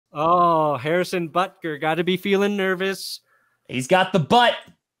Oh, Harrison Butker got to be feeling nervous. He's got the butt.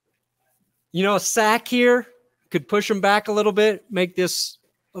 You know, a sack here could push him back a little bit, make this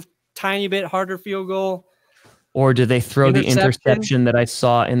a tiny bit harder field goal. Or do they throw the interception that I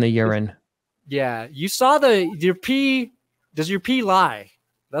saw in the urine? Yeah, you saw your pee. Does your pee lie?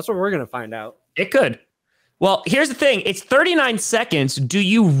 That's what we're going to find out. It could. Well, here's the thing. It's 39 seconds. Do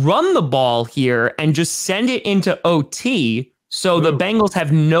you run the ball here and just send it into OT so the Bengals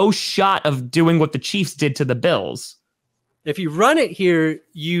have no shot of doing what the Chiefs did to the Bills? If you run it here,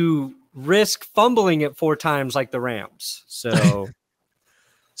 you risk fumbling it 4 times like the Rams. So,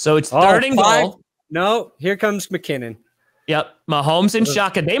 so it's third and goal. No, here comes McKinnon. Yep, Mahomes and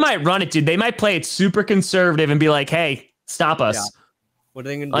Shaka. They might run it, dude. They might play it super conservative and be like, hey, stop us. Yeah. What are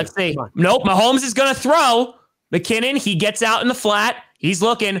they going to do? Let's see. Nope, Mahomes is going to throw. McKinnon, he gets out in the flat. He's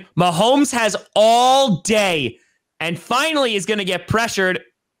looking. Mahomes has all day and finally is going to get pressured.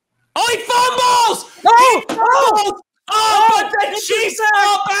 Oh, he fumbles! He fumbles! But the Chiefs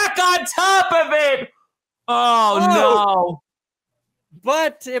fall back on top of it. Oh, no.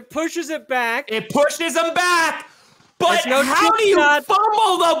 But it pushes it back. It pushes him back. But how do you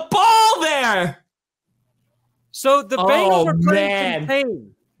fumble the ball there? So the Bengals are playing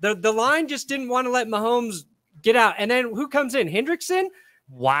pain. The line just didn't want to let Mahomes get out. And then who comes in? Hendrickson?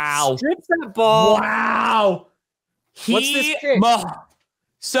 Wow. Strips that ball. Wow. What's this kick?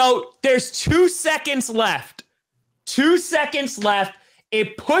 So there's 2 seconds left. 2 seconds left.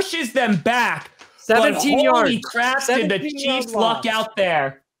 It pushes them back. 17 yards. Holy crap, did the Chiefs luck out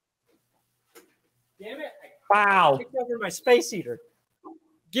there. Damn it. Wow. I kicked over my space heater.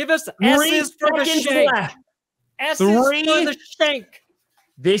 Give us S's for the shank. S's for the shank.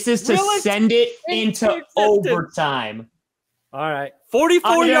 This is to send it into overtime. All right.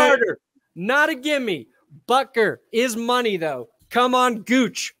 44-yarder. Not a gimme. Butker is money, though. Come on,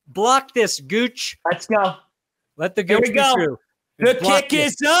 Gooch. Block this, Gooch. Let's go. Let the Gooch be true. The kick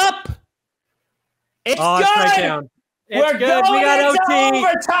is up. It's good. Right down. We're good. We got OT.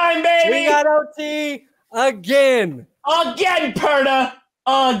 Overtime, baby. We got OT again. Again, Perna.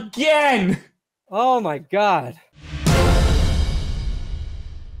 Again. Oh, my God.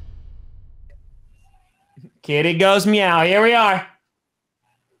 Kitty goes meow. Here we are.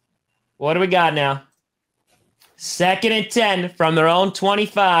 What do we got now? 2nd and 10 from their own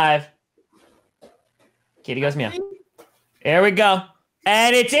 25. Kitty goes meow. There we go.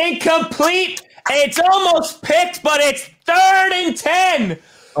 And it's incomplete. It's almost picked, but it's 3rd and 10.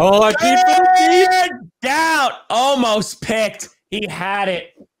 Oh, I keep it down. Almost picked. He had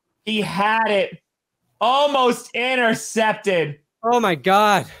it. He had it. Almost intercepted. Oh, my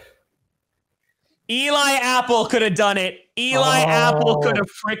God. Eli Apple could have done it. Eli Apple could have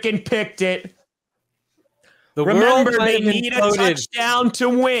freaking picked it. Remember, they need a touchdown to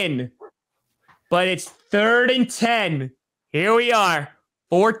win. But it's 3rd and 10. Here we are.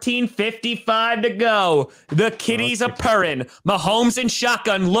 14:55 to go. The kitties are purring. Mahomes in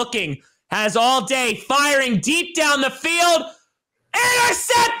shotgun looking. Has all day. Firing deep down the field.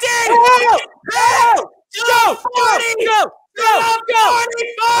 Intercepted! Go! Go! 40! Go! Go! Go!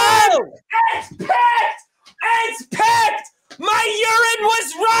 45! It's picked! It's picked! My urine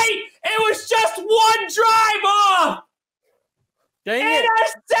was right! It was just one drive off! Dang it.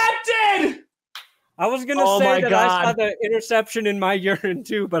 Intercepted! I was going to say that I saw the interception in my urine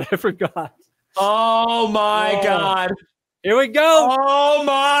too, but I forgot. Oh, my God. Here we go. Oh,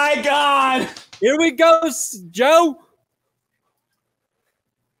 my God. Here we go, Joe.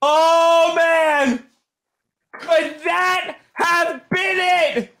 Oh, man. Could that have been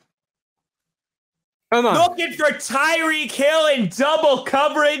it? Come on. Looking for Tyreek Hill in double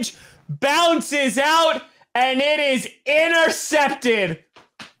coverage. Bounces out, and it is intercepted.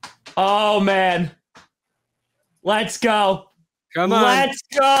 Oh, man. Let's go. Come on. Let's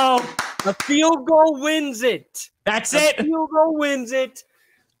go. A field goal wins it. That's it. A field goal wins it.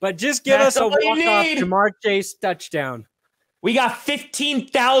 But just give us a walk-off Jamar Chase touchdown. We got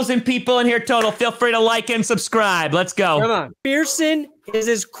 15,000 people in here total. Feel free to like and subscribe. Let's go. Come on. Pearson is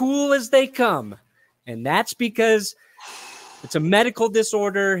as cool as they come. And that's because it's a medical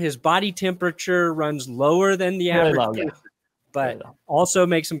disorder. His body temperature runs lower than the average person, but also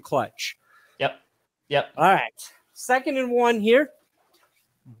makes him clutch. Yep. All right. 2nd and 1 here.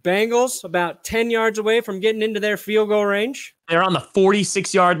 Bengals about 10 yards away from getting into their field goal range. They're on the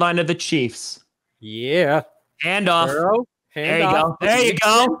 46-yard line of the Chiefs. Yeah. Handoff. Burrow, there you go. There you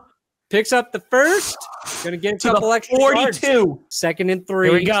go. Picks up the first. Going to get a couple extra 42. Yards. 2nd and 3.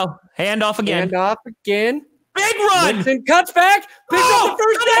 Here we go. Handoff again. Handoff again. Big run. Winston cuts back. Picks up the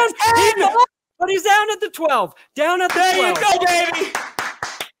first down. But he's down at the 12. Down at the 12. There you go, baby.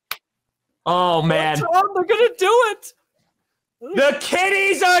 Oh, man. Tom, they're going to do it. The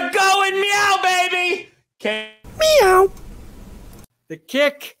kitties are going meow, baby. Meow. The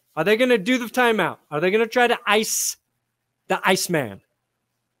kick. Are they going to do the timeout? Are they going to try to ice the Iceman?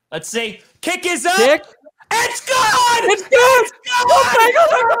 Let's see. Kick is up. Kick. It's good. It's good. The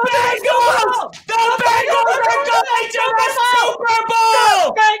Bengals are going to the Super Bowl.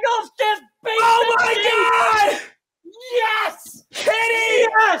 The Bengals just beat Oh, my God. Yes. Kitty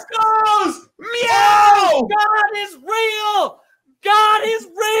Yes. goes meow. God is real. God is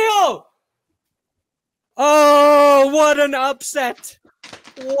real. Oh, what an upset.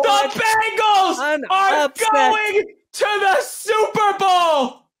 What The Bengals are going to the Super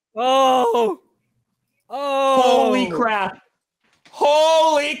Bowl. Oh. Holy crap.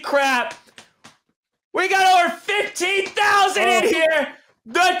 Holy crap. We got over 15,000 in here.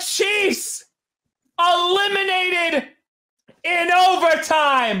 The Chiefs eliminated in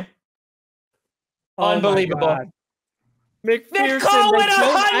overtime. Unbelievable. McPherson with a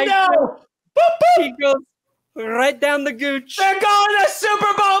hundo. He goes right down the gooch. They're going to the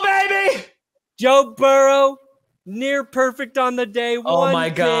Super Bowl, baby. Joe Burrow, near perfect on the day. Oh, my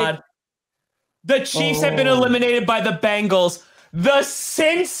God. The Chiefs have been eliminated by the Bengals. The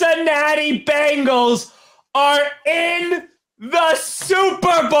Cincinnati Bengals are in the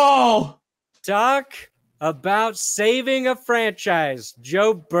Super Bowl. Talk about saving a franchise.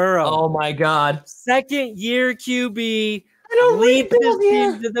 Joe Burrow. Oh, my God. Second-year QB leads his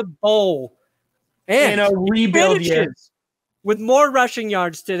team to the bowl. And in a rebuild year. With more rushing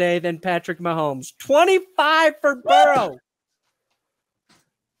yards today than Patrick Mahomes. 25 for Burrow.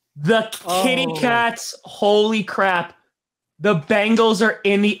 The Kitty Cats, holy crap. The Bengals are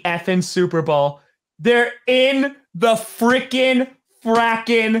in the effing Super Bowl. They're in the frackin'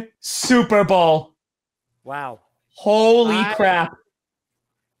 Super Bowl. Wow. Holy crap.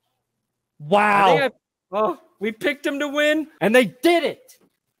 Wow. We picked them to win, and they did it.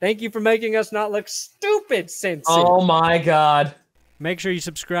 Thank you for making us not look stupid, Cincy. Oh, my God. Make sure you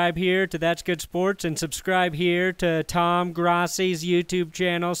subscribe here to That's Good Sports and subscribe here to Tom Grossi's YouTube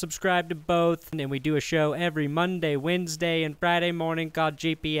channel. Subscribe to both. And we do a show every Monday, Wednesday, and Friday morning called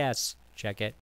GPS. Check it.